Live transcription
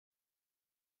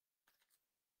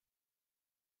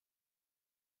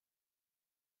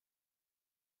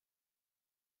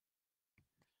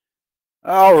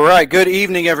All right. Good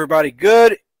evening, everybody.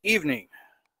 Good evening.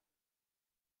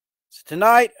 So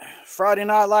tonight, Friday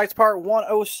Night Lights Part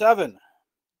 107.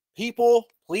 People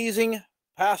pleasing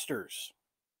pastors.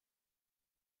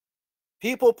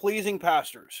 People pleasing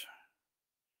pastors.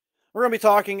 We're going to be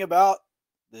talking about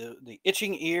the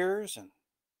itching ears and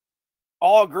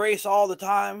all grace all the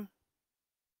time.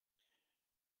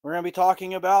 We're going to be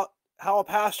talking about how a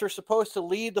pastor is supposed to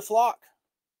lead the flock.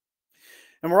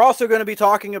 And we're also going to be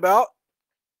talking about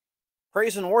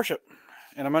praise and worship.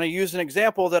 And I'm going to use an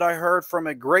example that I heard from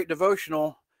a great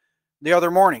devotional the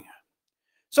other morning.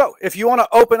 So, if you want to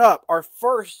open up, our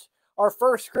first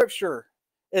scripture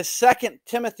is 2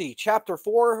 Timothy chapter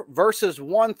 4 verses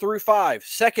 1 through 5.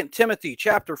 2 Timothy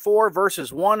chapter 4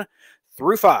 verses 1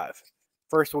 through 5.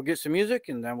 First we'll get some music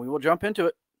and then we will jump into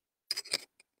it.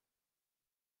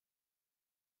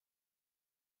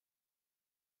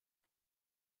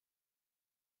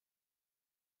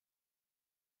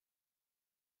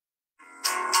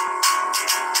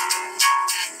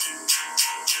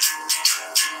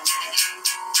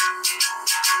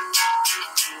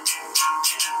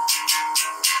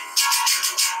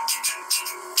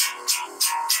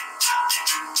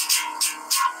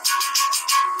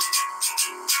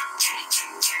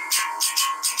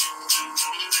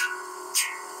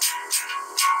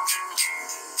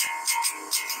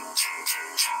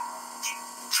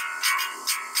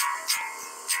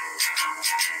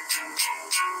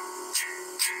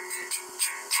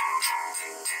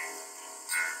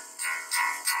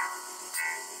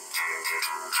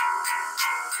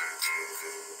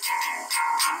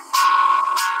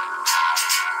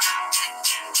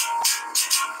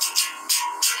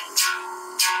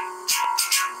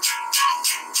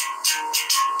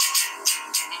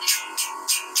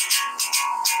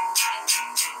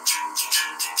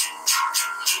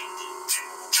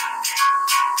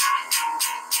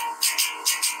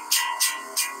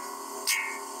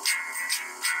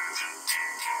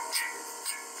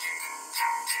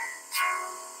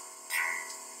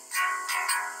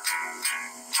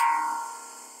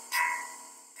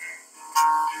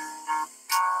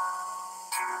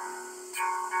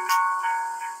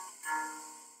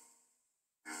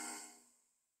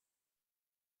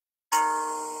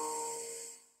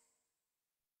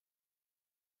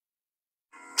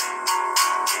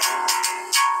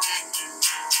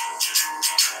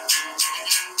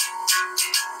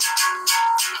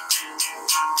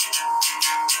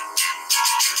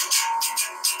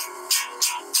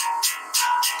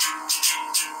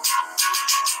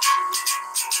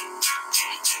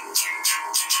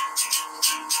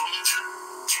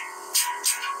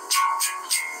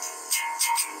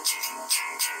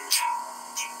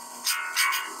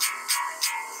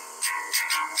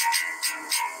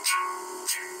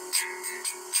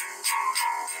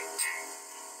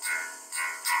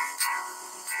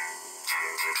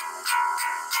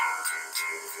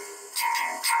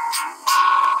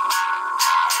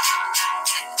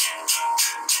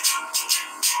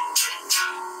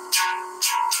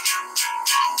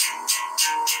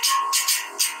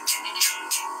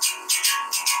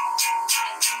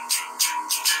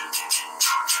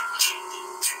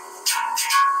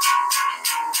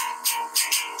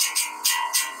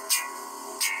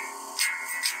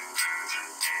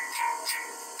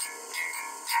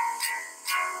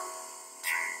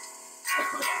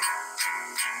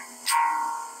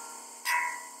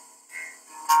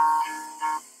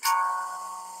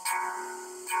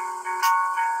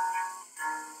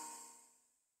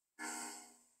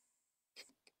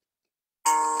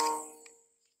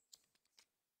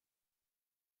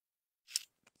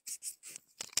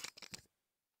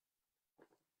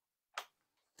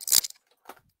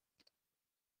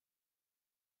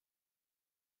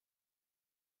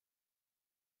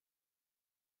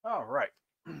 All right.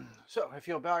 So, if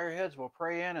you'll bow your heads, we'll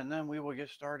pray in and then we will get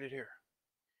started here.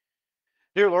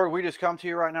 Dear Lord, we just come to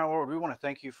you right now, Lord. We want to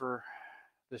thank you for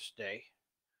this day.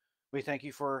 We thank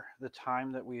you for the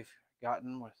time that we've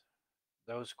gotten with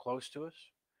those close to us.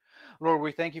 Lord,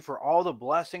 we thank you for all the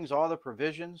blessings, all the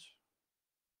provisions.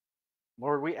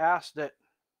 Lord, we ask that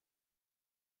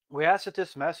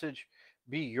this message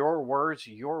be your words,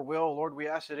 your will. Lord, we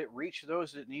ask that it reach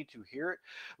those that need to hear it.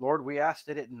 Lord, we ask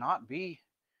that it not be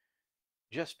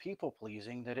just people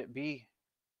pleasing, that it be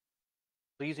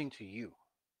pleasing to you.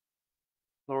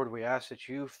 Lord, we ask that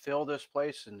you fill this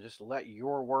place and just let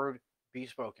your word be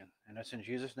spoken. And it's in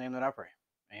Jesus' name that I pray.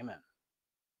 Amen.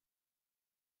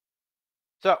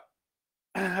 So,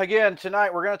 again,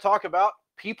 tonight we're going to talk about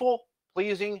people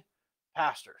pleasing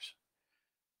pastors.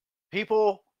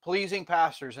 People pleasing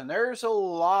pastors. And there's a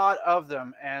lot of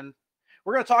them. And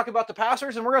We're going to talk about the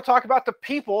pastors, and we're going to talk about the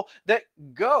people that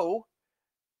go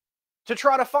to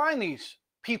try to find these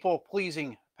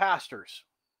people-pleasing pastors.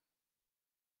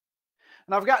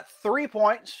 And I've got 3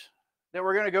 points that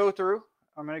we're going to go through.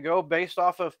 I'm going to go based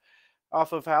off of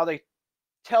how they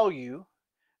tell you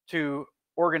to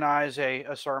organize a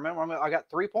sermon. I got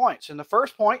 3 points. And the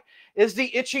first point is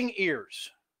the itching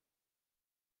ears.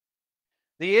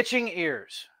 The itching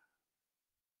ears.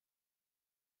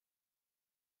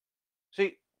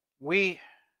 See, we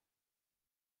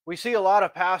see a lot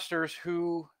of pastors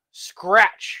who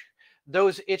scratch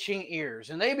those itching ears,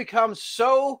 and they become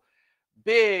so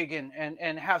big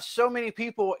and have so many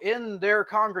people in their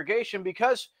congregation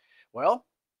because, well,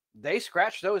 they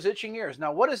scratch those itching ears.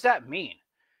 Now, what does that mean?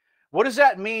 What does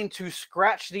that mean to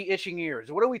scratch the itching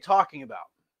ears? What are we talking about?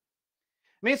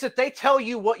 It means that they tell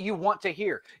you what you want to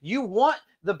hear. You want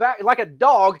the back, like a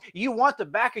dog, you want the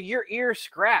back of your ear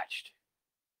scratched.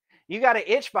 You got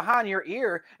to itch behind your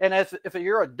ear. And if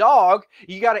you're a dog,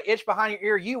 you got to itch behind your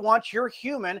ear. You want your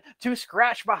human to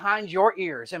scratch behind your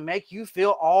ears and make you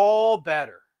feel all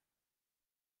better.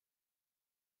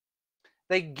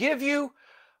 They give you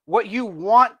what you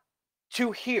want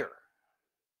to hear.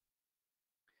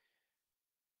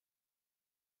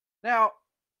 Now,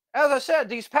 as I said,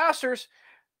 these pastors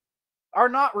are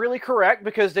not really correct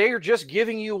because they are just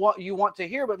giving you what you want to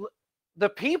hear. But the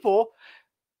people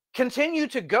continue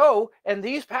to go, and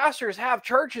these pastors have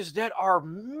churches that are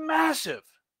massive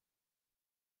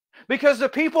because the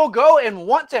people go and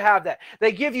want to have that.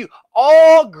 They give you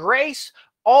all grace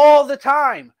all the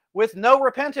time with no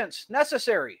repentance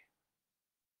necessary.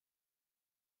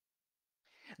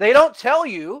 They don't tell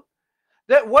you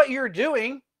that what you're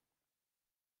doing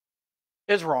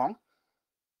is wrong.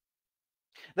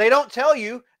 They don't tell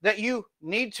you that you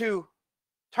need to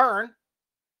turn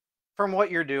from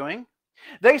what you're doing.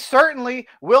 They certainly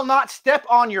will not step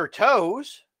on your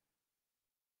toes.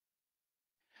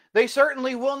 They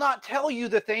certainly will not tell you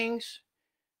the things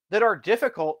that are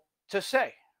difficult to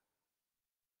say.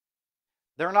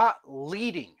 They're not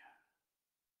leading.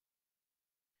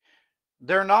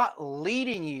 They're not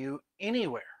leading you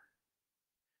anywhere.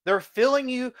 They're filling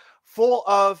you full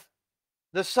of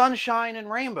the sunshine and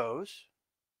rainbows,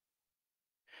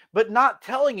 but not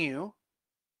telling you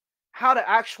how to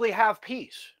actually have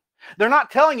peace. They're not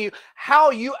telling you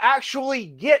how you actually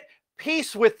get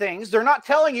peace with things. They're not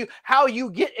telling you how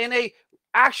you get in a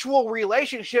actual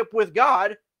relationship with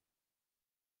God.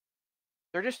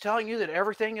 They're just telling you that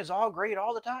everything is all great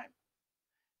all the time.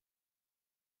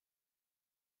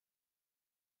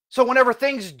 So whenever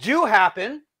things do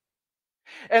happen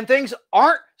and things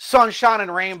aren't sunshine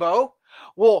and rainbow,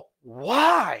 well,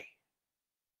 why?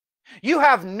 You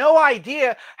have no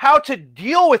idea how to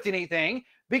deal with anything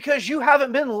because you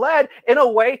haven't been led in a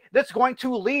way that's going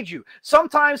to lead you.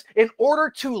 Sometimes in order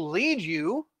to lead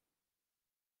you,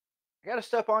 you got to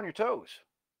step on your toes.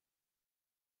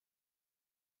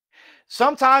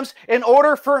 Sometimes in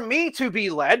order for me to be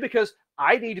led, because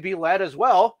I need to be led as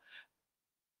well,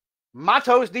 my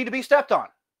toes need to be stepped on.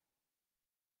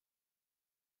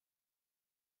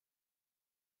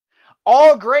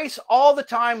 All grace all the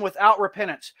time without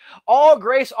repentance. All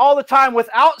grace all the time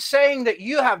without saying that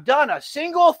you have done a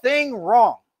single thing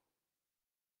wrong.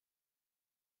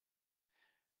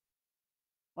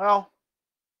 Well,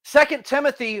 2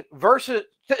 Timothy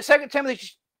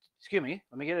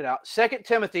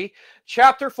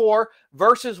chapter 4,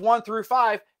 verses 1 through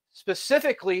 5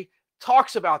 specifically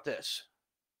talks about this.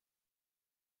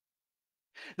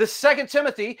 The 2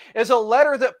 Timothy is a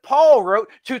letter that Paul wrote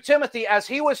to Timothy as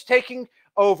he was taking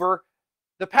over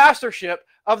the pastorship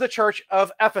of the church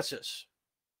of Ephesus.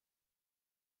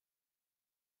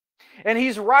 And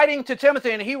he's writing to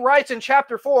Timothy, and he writes in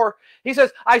chapter 4, he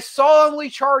says, I solemnly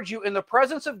charge you in the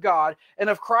presence of God and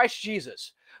of Christ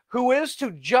Jesus, who is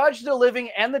to judge the living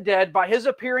and the dead by his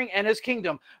appearing and his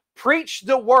kingdom. Preach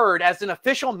the word as an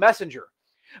official messenger.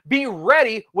 Be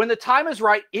ready when the time is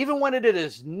right, even when it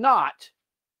is not.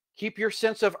 Keep your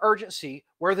sense of urgency,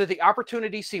 whether the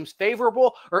opportunity seems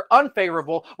favorable or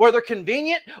unfavorable, whether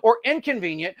convenient or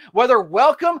inconvenient, whether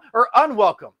welcome or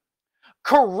unwelcome.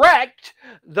 Correct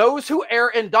those who err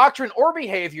in doctrine or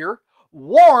behavior,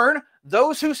 warn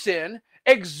those who sin,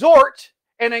 exhort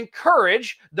and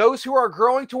encourage those who are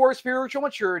growing towards spiritual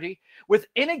maturity with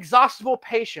inexhaustible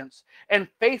patience and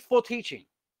faithful teaching.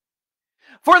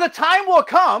 For the time will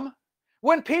come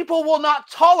when people will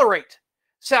not tolerate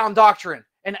sound doctrine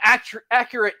and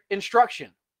accurate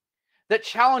instruction that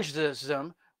challenges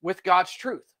them with God's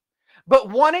truth.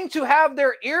 But wanting to have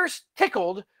their ears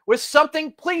tickled with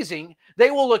something pleasing,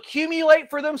 they will accumulate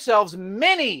for themselves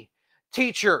many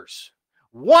teachers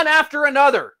one after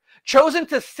another, chosen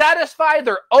to satisfy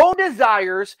their own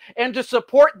desires and to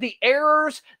support the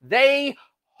errors they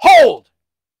hold.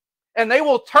 And they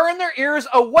will turn their ears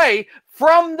away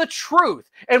from the truth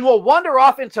and will wander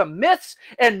off into myths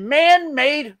and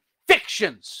man-made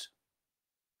fictions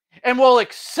and will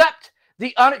accept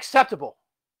the unacceptable.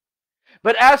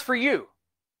 But as for you,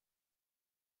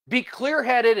 be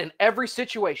clear-headed in every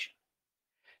situation.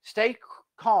 Stay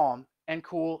calm and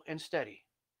cool and steady.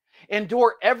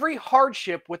 Endure every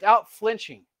hardship without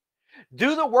flinching.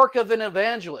 Do the work of an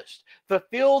evangelist.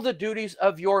 Fulfill the duties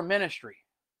of your ministry.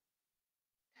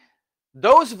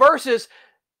 Those verses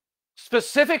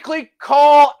specifically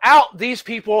call out these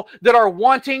people that are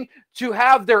wanting to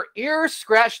have their ears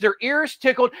scratched, their ears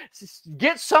tickled,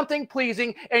 get something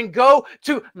pleasing, and go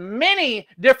to many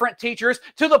different teachers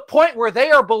to the point where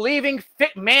they are believing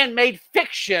man-made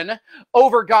fiction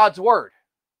over God's word.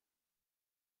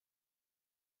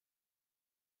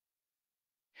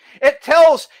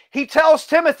 He tells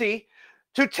Timothy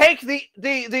to take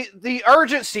the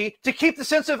urgency, to keep the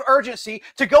sense of urgency,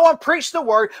 to go and preach the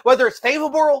word, whether it's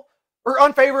favorable or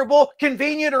unfavorable,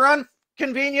 convenient or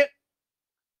inconvenient,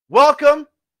 welcome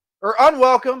or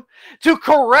unwelcome, to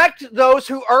correct those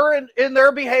who err in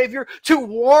their behavior, to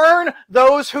warn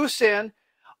those who sin,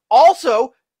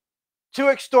 also to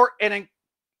exhort and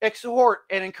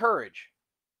encourage.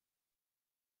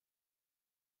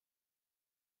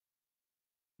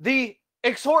 The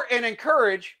exhort and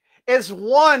encourage is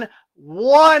one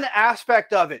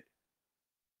aspect of it.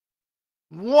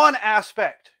 One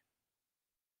aspect.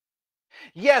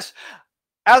 Yes,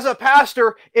 as a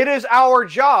pastor, it is our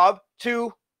job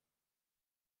to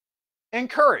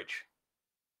encourage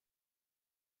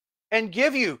and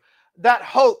give you that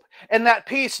hope and that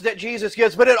peace that Jesus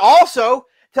gives. But it also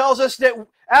tells us that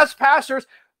as pastors,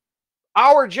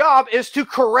 our job is to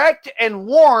correct and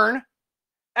warn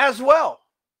as well.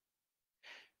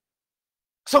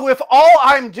 So if all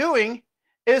I'm doing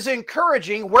is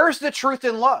encouraging, where's the truth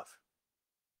in love?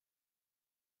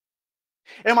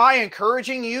 Am I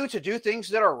encouraging you to do things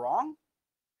that are wrong?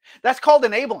 That's called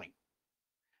enabling.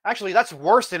 Actually, that's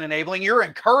worse than enabling. You're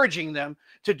encouraging them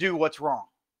to do what's wrong.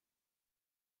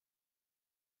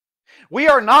 We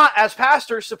are not, as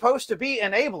pastors, supposed to be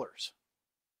enablers.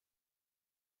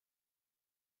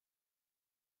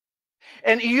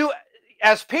 And you,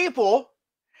 as people,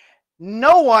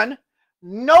 no one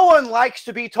likes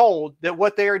to be told that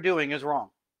what they are doing is wrong.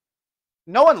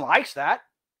 No one likes that.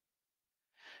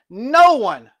 No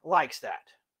one likes that.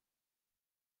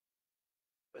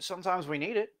 But sometimes we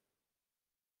need it.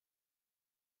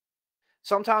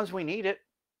 Sometimes we need it.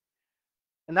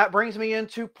 And that brings me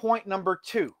into point number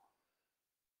 2.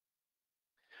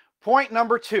 Point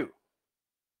number 2.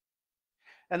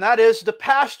 And that is the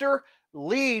pastor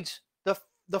leads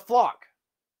the flock.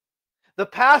 The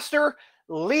pastor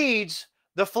leads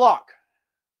the flock.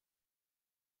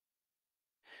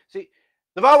 See,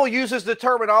 the Bible uses the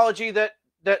terminology that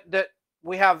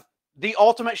we have the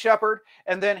ultimate shepherd,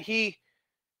 and then he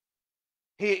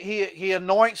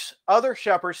anoints other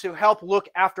shepherds to help look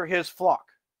after his flock.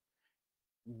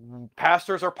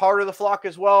 Pastors are part of the flock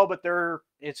as well, but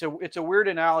it's a weird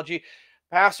analogy.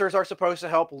 Pastors are supposed to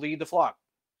help lead the flock,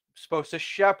 supposed to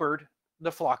shepherd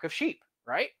the flock of sheep,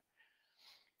 right?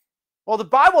 Well, the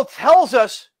Bible tells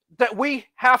us that we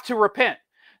have to repent.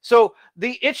 So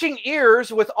the itching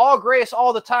ears with all grace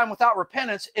all the time without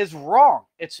repentance is wrong.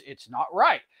 It's not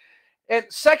right. And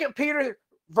 2 Peter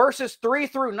verses 3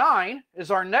 through 9 is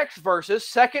our next verses.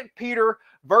 2 Peter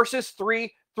verses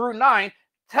 3 through 9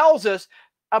 tells us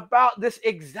about this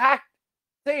exact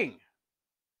thing.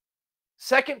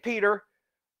 2 Peter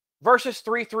verses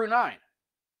 3 through 9.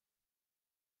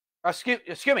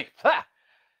 Excuse me.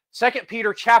 2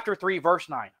 Peter chapter 3 verse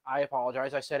 9. I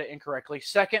apologize. I said it incorrectly.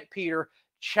 2 Peter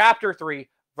chapter 3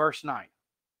 verse 9.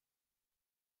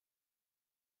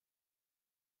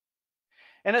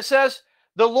 And it says,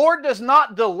 "The Lord does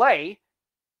not delay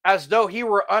as though he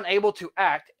were unable to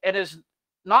act, and is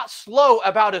not slow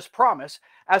about his promise,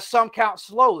 as some count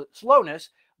slowness,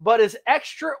 but is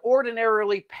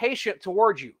extraordinarily patient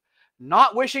towards you,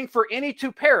 not wishing for any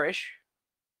to perish,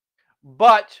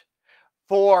 but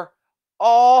for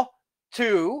all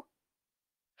to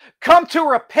come to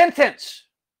repentance."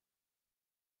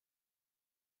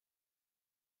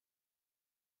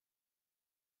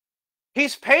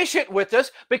 He's patient with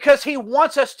us because he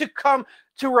wants us to come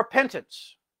to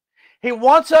repentance. He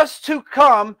wants us to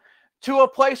come to a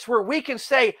place where we can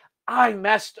say, "I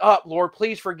messed up, Lord,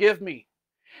 please forgive me."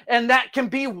 And that can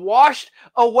be washed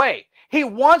away. He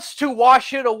wants to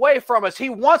wash it away from us. He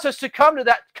wants us to come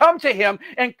to him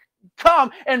and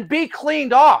come and be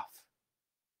cleaned off.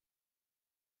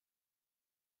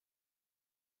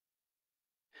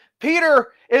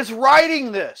 Peter is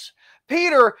writing this.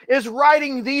 Peter is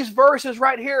writing these verses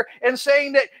right here and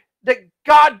saying that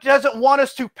God doesn't want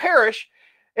us to perish.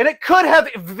 And it could have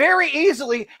very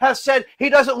easily have said he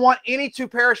doesn't want any to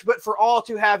perish, but for all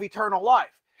to have eternal life.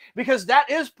 Because that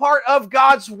is part of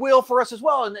God's will for us as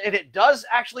well. And it does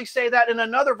actually say that in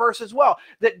another verse as well,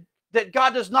 that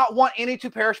God does not want any to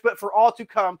perish, but for all to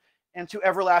come into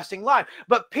everlasting life.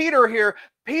 But Peter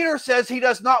says he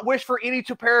does not wish for any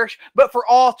to perish, but for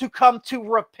all to come to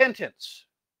repentance.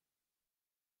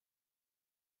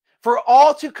 For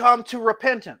all to come to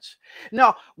repentance.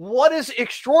 Now, what is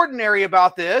extraordinary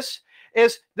about this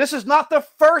is not the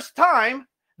first time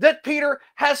that Peter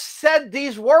has said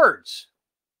these words.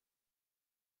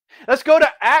 Let's go to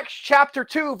Acts chapter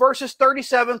 2, verses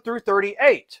 37 through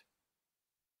 38.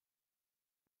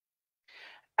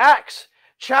 Acts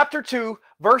chapter 2,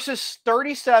 verses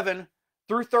 37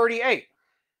 through 38.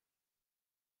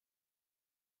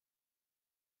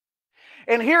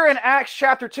 And here in Acts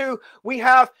chapter 2, we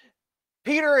have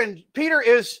Peter, and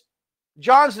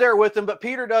John's there with them, but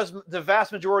Peter does the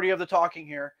vast majority of the talking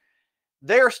here.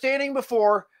 They are standing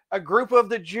before a group of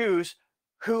the Jews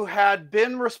who had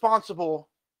been responsible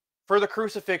for the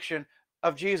crucifixion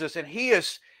of Jesus. And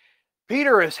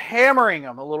Peter is hammering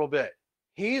them a little bit.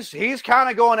 He's kind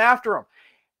of going after them.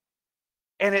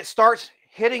 And it starts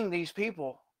hitting these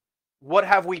people. What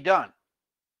have we done?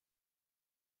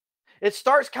 It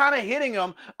starts kind of hitting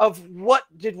them of what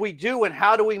did we do and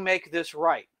how do we make this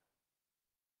right?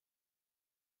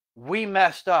 We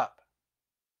messed up.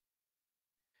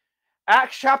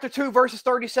 Acts chapter 2, verses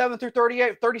 37 through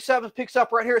 38. 37 picks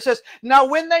up right here. It says, now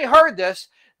when they heard this,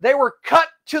 they were cut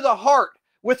to the heart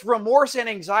with remorse and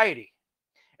anxiety.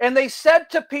 And they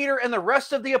said to Peter and the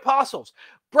rest of the apostles,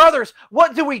 brothers,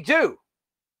 what do we do?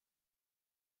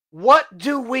 What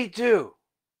do we do?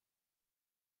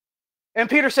 And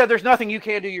Peter said, there's nothing you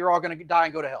can do. You're all going to die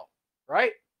and go to hell.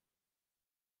 Right?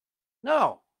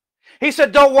 No. He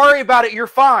said, don't worry about it. You're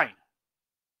fine.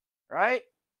 Right?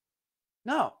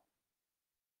 No.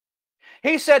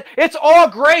 He said, it's all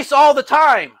grace all the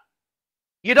time.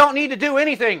 You don't need to do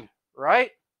anything.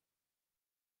 Right?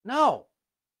 No.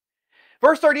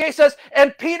 Verse 38 says,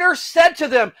 and Peter said to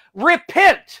them,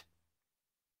 repent.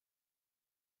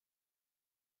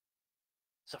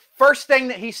 It's the first thing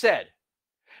that he said.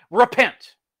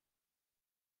 Repent.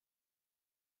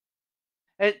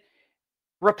 And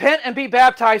repent and be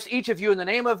baptized, each of you, in the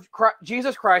name of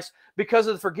Jesus Christ, because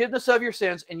of the forgiveness of your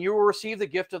sins, and you will receive the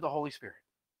gift of the Holy Spirit.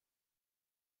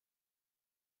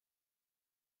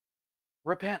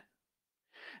 Repent.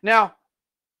 Now,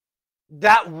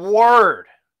 that word,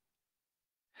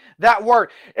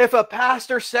 if a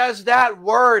pastor says that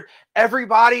word,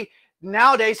 everybody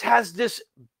nowadays has this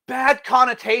bad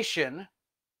connotation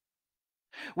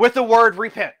with the word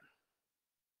repent.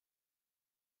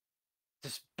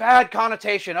 This bad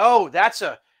connotation. Oh, that's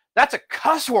a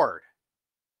cuss word.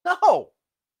 No.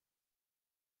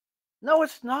 No,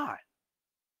 it's not.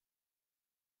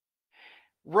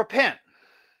 Repent.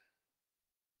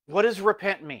 What does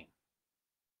repent mean?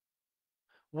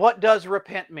 What does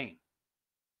repent mean?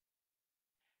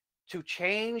 To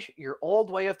change your old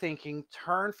way of thinking,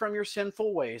 turn from your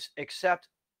sinful ways, accept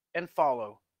and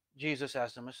follow Jesus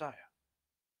as the Messiah.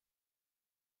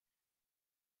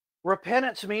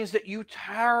 Repentance means that you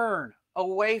turn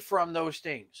away from those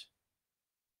things.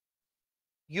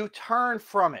 You turn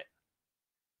from it.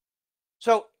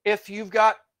 So if you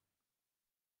got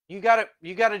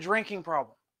a drinking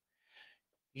problem,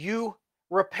 you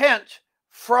repent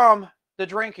from the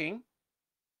drinking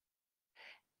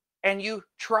and you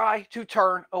try to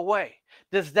turn away.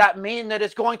 Does that mean that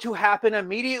it's going to happen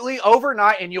immediately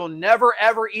overnight and you'll never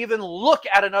ever even look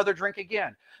at another drink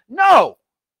again? No.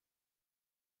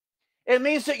 It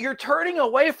means that you're turning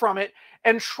away from it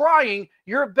and trying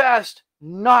your best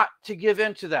not to give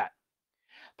in to that.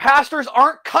 Pastors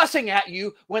aren't cussing at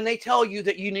you when they tell you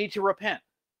that you need to repent.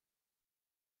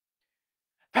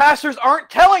 Pastors aren't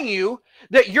telling you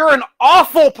that you're an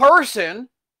awful person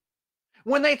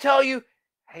when they tell you,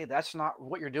 hey, that's not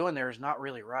what you're doing there is not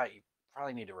really right. You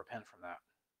probably need to repent from that.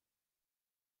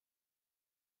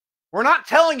 We're not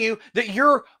telling you that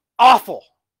you're awful.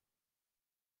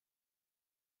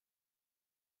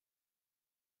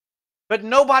 But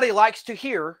nobody likes to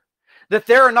hear that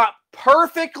they're not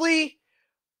perfectly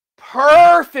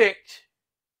perfect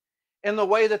in the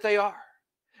way that they are.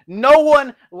 No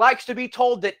one likes to be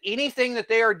told that anything that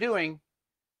they are doing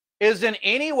is in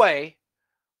any way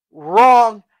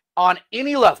wrong on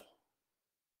any level.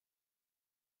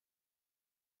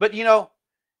 But you know,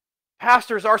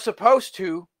 pastors are supposed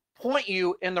to point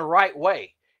you in the right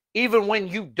way, even when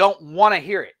you don't want to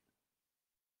hear it.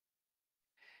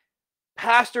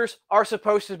 pastors are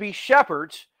supposed to be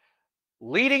shepherds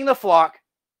leading the flock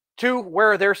to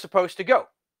where they're supposed to go,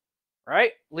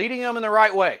 right? Leading them in the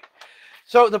right way.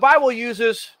 So the Bible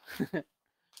uses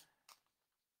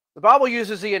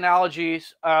the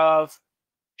analogies of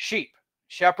sheep,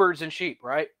 shepherds and sheep,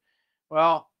 right?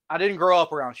 Well, I didn't grow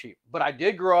up around sheep, but I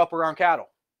did grow up around cattle.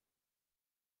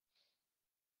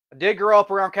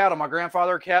 My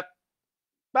grandfather kept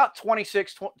about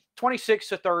 26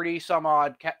 to 30 some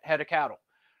odd head of cattle.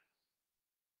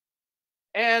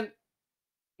 And,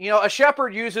 you know, a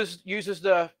shepherd uses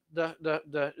the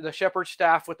shepherd's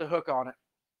staff with the hook on it.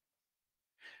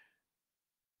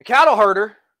 A cattle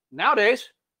herder, nowadays,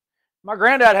 my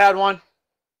granddad had one.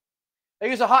 They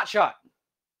use a hot shot.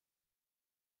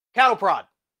 Cattle prod.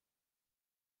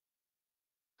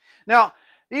 Now,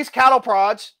 these cattle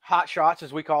prods, hot shots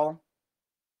as we call them,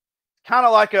 kind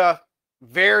of like a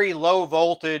very low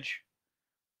voltage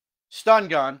stun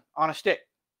gun on a stick.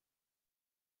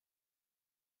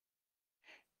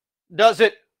 Does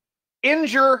it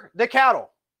injure the cattle?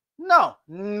 No,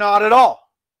 not at all.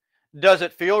 Does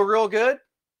it feel real good?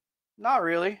 Not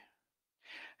really.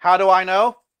 How do I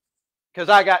know? Because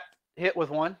I got hit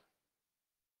with one.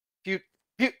 Phew.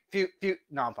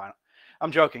 No, I'm fine.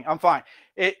 I'm joking. I'm fine.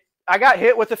 I got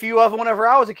hit with a few of them whenever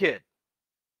I was a kid.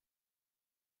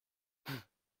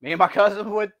 Me and my cousin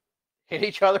would hit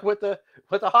each other with a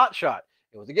hot shot.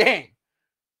 It was a game.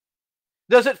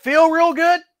 Does it feel real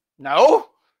good? No.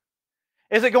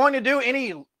 Is it going to do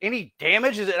any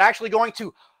damage? Is it actually going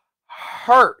to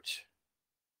hurt?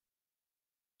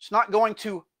 It's not going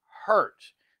to hurt.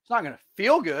 It's not going to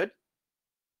feel good.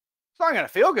 It's not going to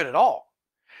feel good at all.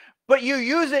 But you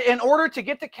use it in order to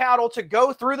get the cattle to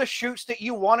go through the chutes that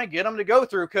you want to get them to go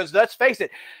through. Because let's face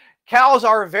it, cows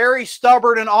are very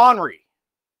stubborn and ornery.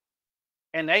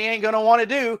 And they ain't going to want to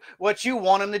do what you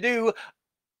want them to do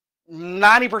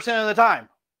 90% of the time.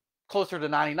 Closer to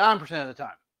 99% of the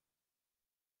time.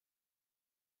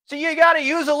 So you got to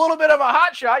use a little bit of a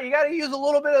hot shot. You got to use a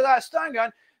little bit of that stun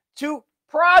gun to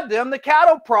prod them, the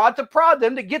cattle prod, to prod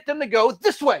them to get them to go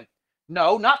this way.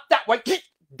 No, not that way.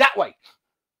 That way.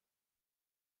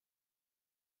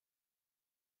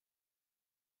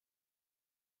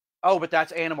 Oh, but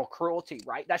that's animal cruelty,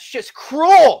 right? That's just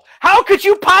cruel. How could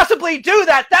you possibly do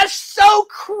that? That's so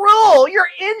cruel. You're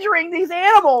injuring these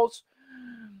animals.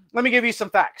 Let me give you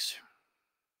some facts.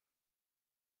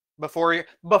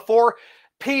 Before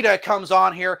PETA comes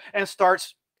on here and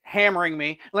starts hammering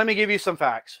me, let me give you some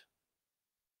facts.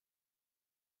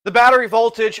 The battery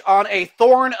voltage on a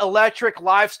Thorn electric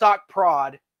livestock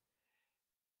prod,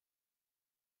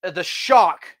 the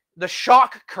shock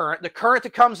current, the current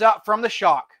that comes out from the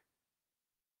shock,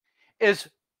 is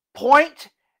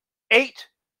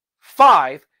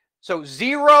 0.85. So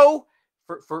 0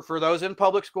 for those in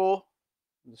public school.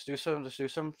 Let's do some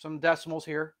decimals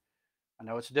here. I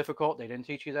know it's difficult. They didn't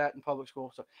teach you that in public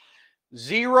school. So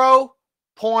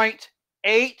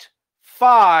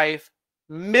 0.85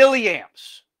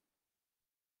 milliamps.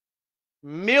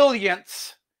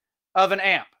 Millionths of an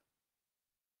amp.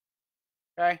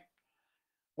 Okay?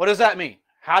 What does that mean?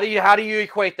 How do you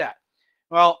equate that?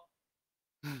 Well,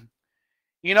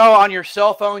 you know, on your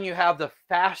cell phone, you have the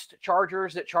fast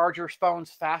chargers that charge your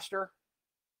phones faster.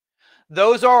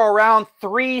 Those are around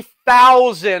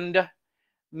 3,000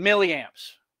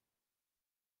 milliamps.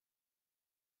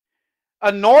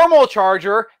 A normal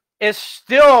charger is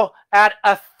still at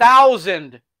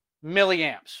 1,000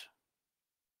 milliamps.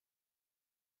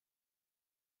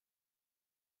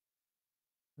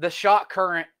 The shock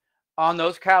current on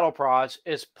those cattle prods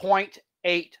is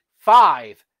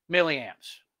 0.85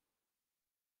 milliamps.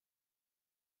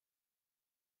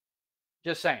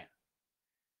 Just saying.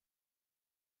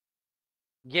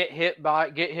 Get hit by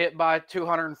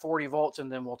 240 volts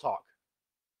and then we'll talk.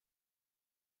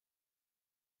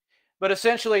 But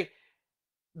essentially,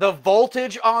 the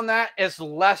voltage on that is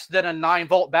less than a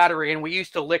 9-volt battery, and we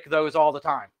used to lick those all the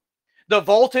time. The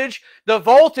voltage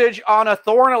on a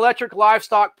Thorn electric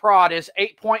livestock prod is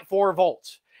 8.4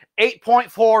 volts.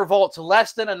 8.4 volts,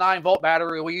 less than a 9-volt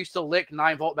battery. We used to lick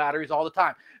 9-volt batteries all the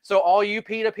time. So all you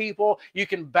PETA people, you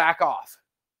can back off.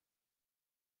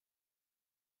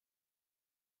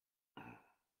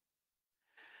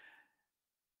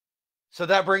 So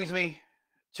that brings me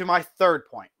to my third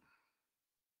point.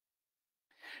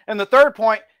 And the third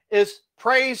point is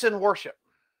praise and worship.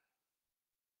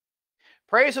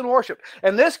 Praise and worship.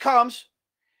 And this comes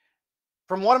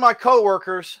from one of my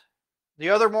coworkers the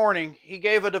other morning. He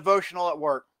gave a devotional at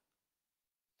work.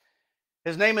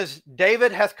 His name is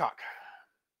David Hethcock.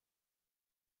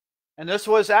 And this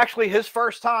was actually his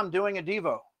first time doing a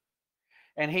Devo.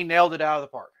 And he nailed it out of the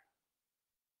park.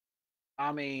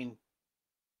 I mean,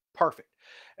 perfect.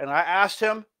 And I asked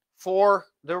him for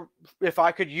if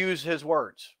I could use his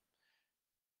words.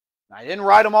 I didn't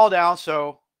write them all down,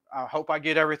 so I hope I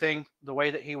get everything the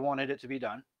way that he wanted it to be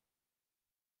done.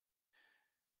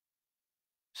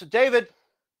 So David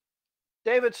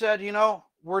said,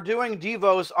 we're doing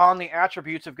devos on the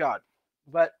attributes of God,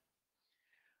 but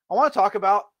I want to talk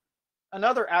about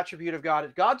another attribute of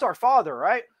God. God's our Father,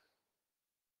 right?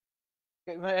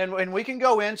 And we can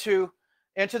go into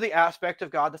the aspect of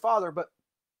God the Father, but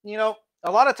a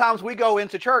lot of times we go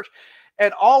into church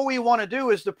and all we want to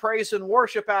do is the praise and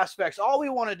worship aspects. All we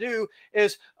want to do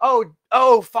is,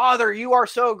 oh, Father, you are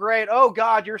so great. Oh,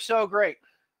 God, you're so great.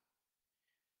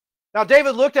 Now,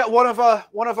 David looked at one of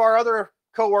our other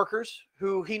coworkers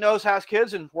who he knows has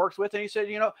kids and works with, and he said,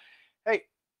 hey,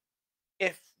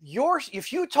 if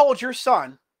you told your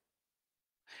son,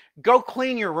 go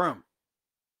clean your room.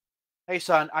 Hey,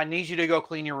 son, I need you to go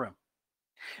clean your room.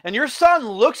 And your son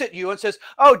looks at you and says,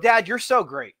 oh, Dad, you're so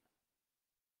great.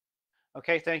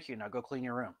 Okay, thank you. Now go clean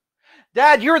your room.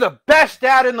 Dad, you're the best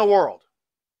dad in the world.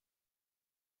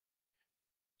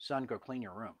 Son, go clean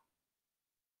your room.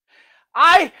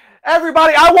 I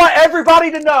want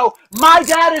everybody to know my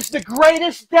dad is the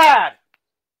greatest dad.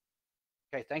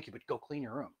 Okay, thank you, but go clean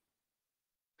your room.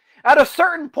 At a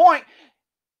certain point,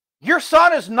 your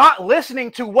son is not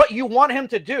listening to what you want him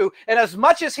to do. And as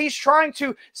much as he's trying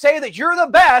to say that you're the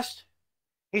best,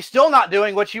 he's still not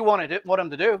doing what you want him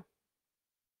to do.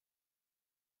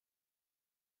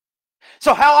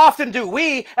 So how often do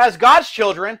we, as God's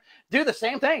children, do the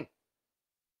same thing?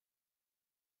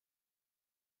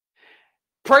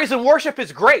 Praise and worship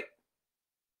is great.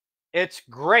 It's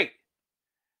great.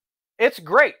 It's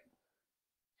great.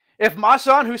 If my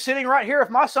son, who's sitting right here,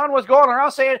 if my son was going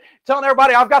around telling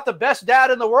everybody I've got the best dad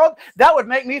in the world, that would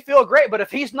make me feel great. But if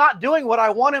he's not doing what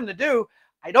I want him to do,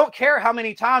 I don't care how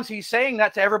many times he's saying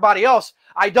that to everybody else.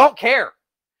 I don't care.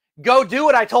 Go do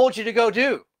what I told you to go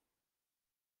do.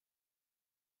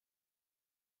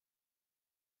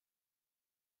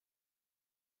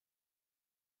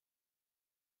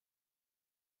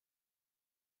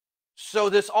 So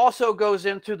this also goes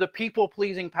into the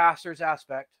people-pleasing pastors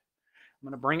aspect. I'm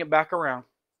going to bring it back around.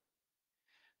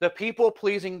 The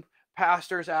people-pleasing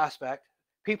pastors aspect,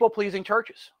 people-pleasing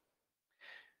churches.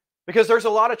 Because there's a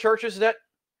lot of churches that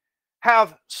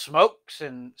have smoke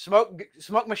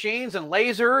machines and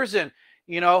lasers, and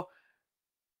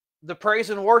the praise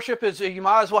and worship is, you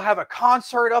might as well have a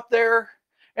concert up there.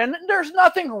 And there's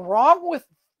nothing wrong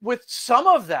with some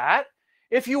of that.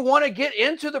 If you want to get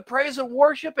into the praise and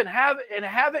worship and have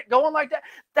it going like that,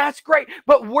 that's great.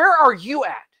 But where are you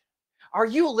at? Are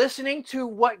you listening to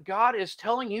what God is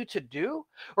telling you to do?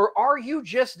 Or are you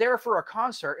just there for a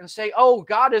concert and say, oh,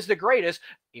 God is the greatest,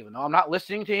 even though I'm not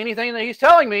listening to anything that he's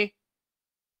telling me?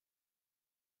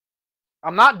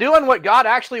 I'm not doing what God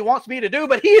actually wants me to do,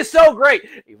 but he is so great,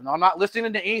 even though I'm not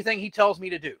listening to anything he tells me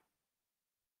to do.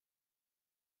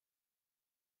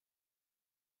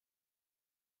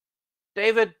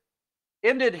 David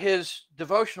ended his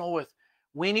devotional with,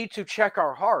 we need to check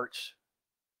our hearts.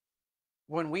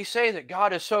 When we say that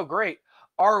God is so great,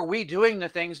 are we doing the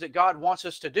things that God wants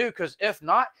us to do? Because if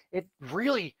not, it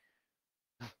really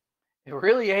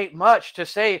ain't much to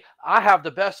say, I have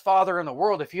the best father in the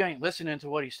world, if you ain't listening to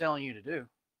what he's telling you to do.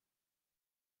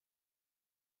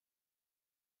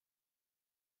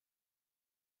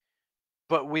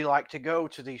 But we like to go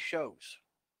to these shows.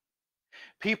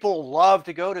 People love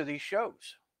to go to these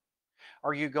shows.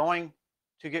 Are you going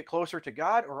to get closer to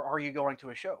God, or are you going to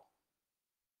a show?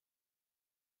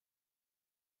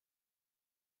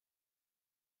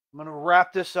 I'm going to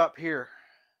wrap this up here.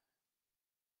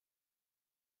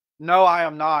 No, I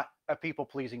am not a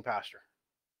people-pleasing pastor.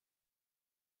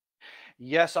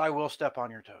 Yes, I will step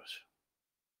on your toes.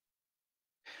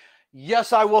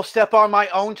 Yes, I will step on my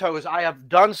own toes. I have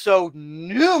done so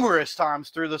numerous times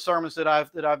through the sermons that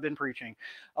I've been preaching.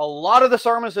 A lot of the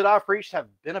sermons that I've preached have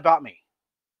been about me.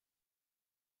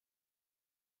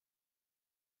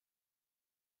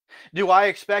 Do I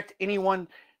expect anyone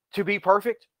to be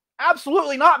perfect?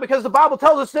 Absolutely not, because the Bible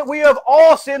tells us that we have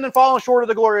all sinned and fallen short of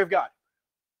the glory of God.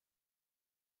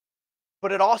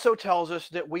 But it also tells us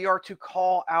that we are to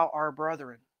call out our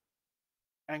brethren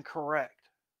and correct.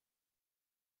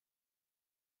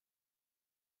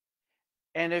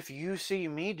 And if you see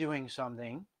me doing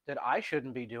something that I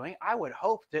shouldn't be doing, I would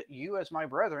hope that you, as my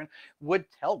brethren, would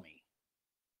tell me.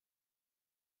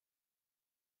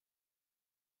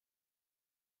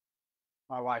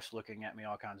 My wife's looking at me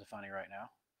all kinds of funny right now.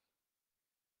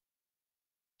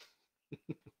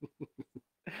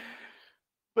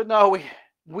 But no,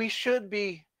 we should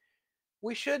be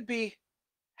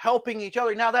helping each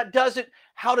other. Now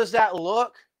how does that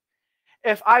look?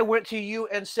 If I went to you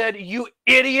and said, you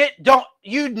idiot,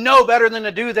 you know better than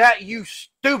to do that, you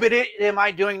stupid idiot, am I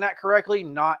doing that correctly?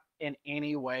 Not in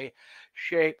any way,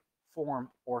 shape, form,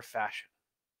 or fashion.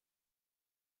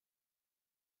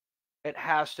 It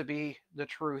has to be the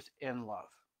truth in love.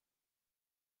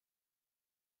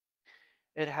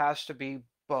 It has to be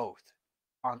both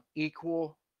on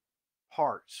equal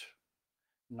parts.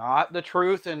 Not the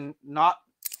truth and not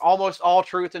almost all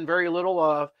truth and very little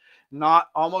love. Not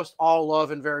almost all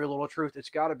love and very little truth. It's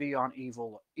got to be on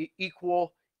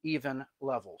equal, even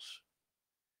levels.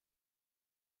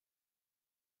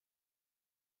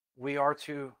 We are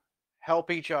to help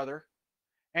each other,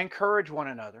 encourage one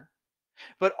another,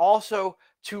 but also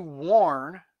to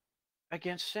warn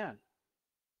against sin.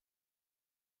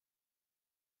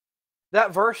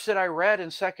 That verse that I read in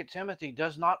 2 Timothy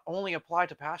does not only apply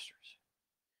to pastors.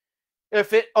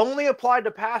 If it only applied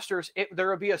to pastors, there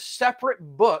would be a separate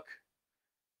book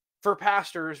for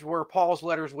pastors where Paul's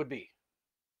letters would be.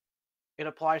 It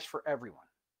applies for everyone.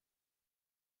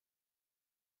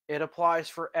 It applies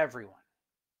for everyone.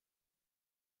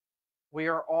 We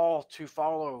are all to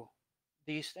follow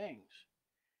these things.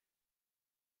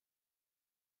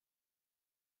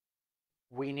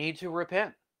 We need to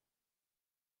repent.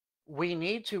 We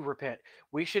need to repent.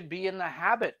 We should be in the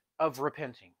habit of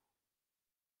repenting.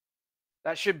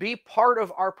 That should be part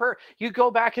of our prayer. You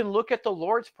go back and look at the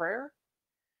Lord's Prayer.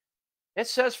 It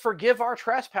says, forgive our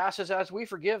trespasses as we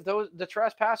forgive the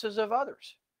trespasses of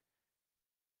others.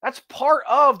 That's part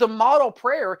of the model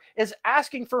prayer, is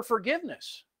asking for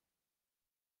forgiveness.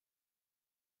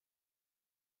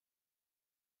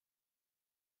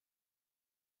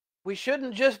 We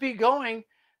shouldn't just be going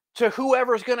to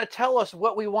whoever's going to tell us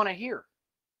what we want to hear.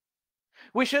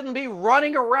 We shouldn't be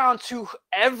running around to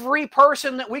every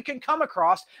person that we can come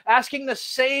across asking the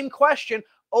same question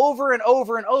over and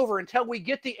over and over until we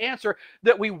get the answer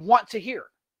that we want to hear.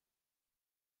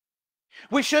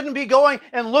 We shouldn't be going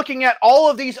and looking at all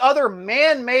of these other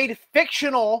man-made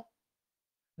fictional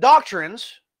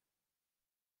doctrines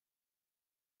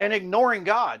and ignoring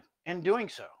God in doing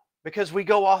so, because we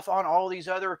go off on all these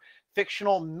other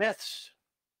fictional myths.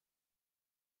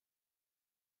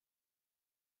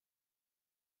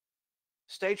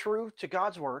 Stay true to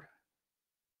God's word.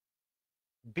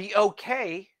 Be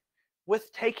okay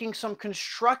with taking some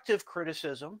constructive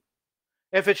criticism.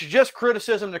 If it's just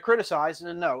criticism to criticize,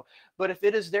 then no. But if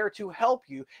it is there to help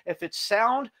you, if it's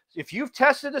sound, if you've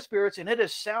tested the spirits and it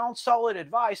is sound, solid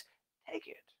advice, take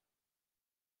it.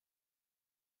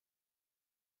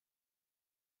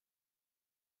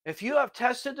 If you have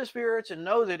tested the spirits and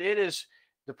know that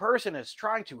the person is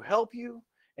trying to help you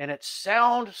and it's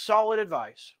sound, solid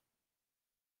advice,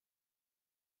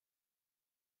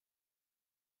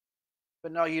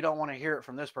 but no, you don't want to hear it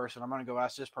from this person, I'm going to go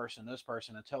ask this person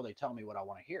until they tell me what I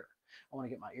want to hear. I want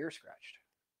to get my ear scratched.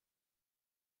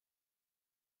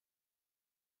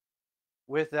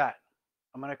 With that,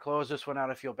 I'm going to close this one out.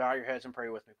 If you'll bow your heads and pray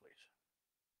with me, please.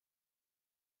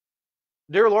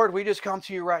 Dear Lord, we just come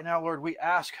to you right now, Lord. We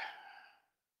ask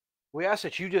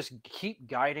that you just keep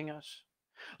guiding us.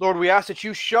 Lord, we ask that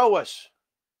you show us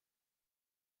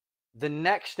the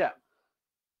next step,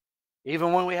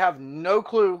 even when we have no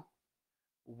clue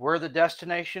where the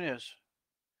destination is.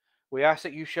 We ask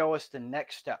that you show us the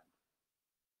next step,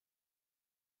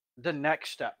 the next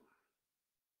step,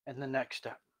 and the next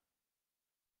step.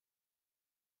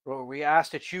 Lord, we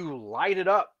ask that you light it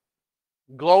up,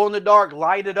 glow in the dark,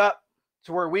 light it up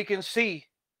to where we can see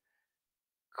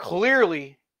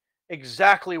clearly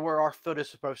exactly where our foot is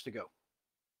supposed to go.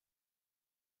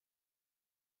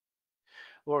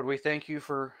 Lord, we thank you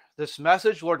for this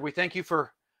message. Lord, we thank you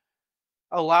for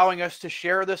allowing us to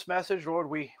share this message. Lord,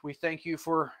 we thank you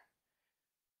for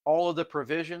all of the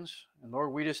provisions. And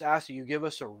Lord, we just ask that you give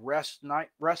us a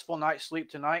restful night's sleep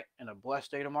tonight and a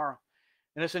blessed day tomorrow.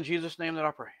 And it's in Jesus' name that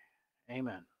I pray.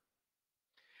 Amen.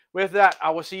 With that, I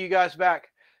will see you guys back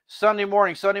Sunday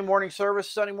morning service,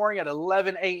 Sunday morning at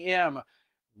 11 a.m.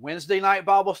 Wednesday night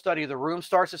Bible study. The room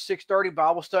starts at 6:30.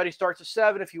 Bible study starts at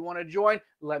 7. If you want to join,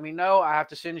 let me know. I have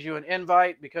to send you an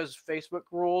invite because Facebook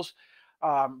rules.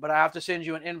 But I have to send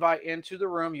you an invite into the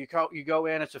room. You go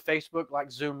in. It's a Facebook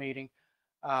like Zoom meeting,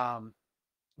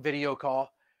 video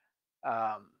call.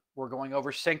 We're going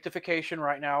over sanctification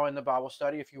right now in the Bible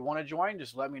study. If you want to join,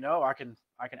 just let me know. I can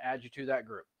add you to that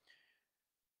group.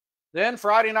 Then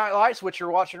Friday Night Lights, which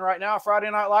you're watching right now.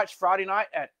 Friday Night Lights, Friday night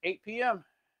at 8 p.m.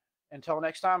 Until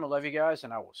next time, I love you guys,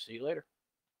 and I will see you later.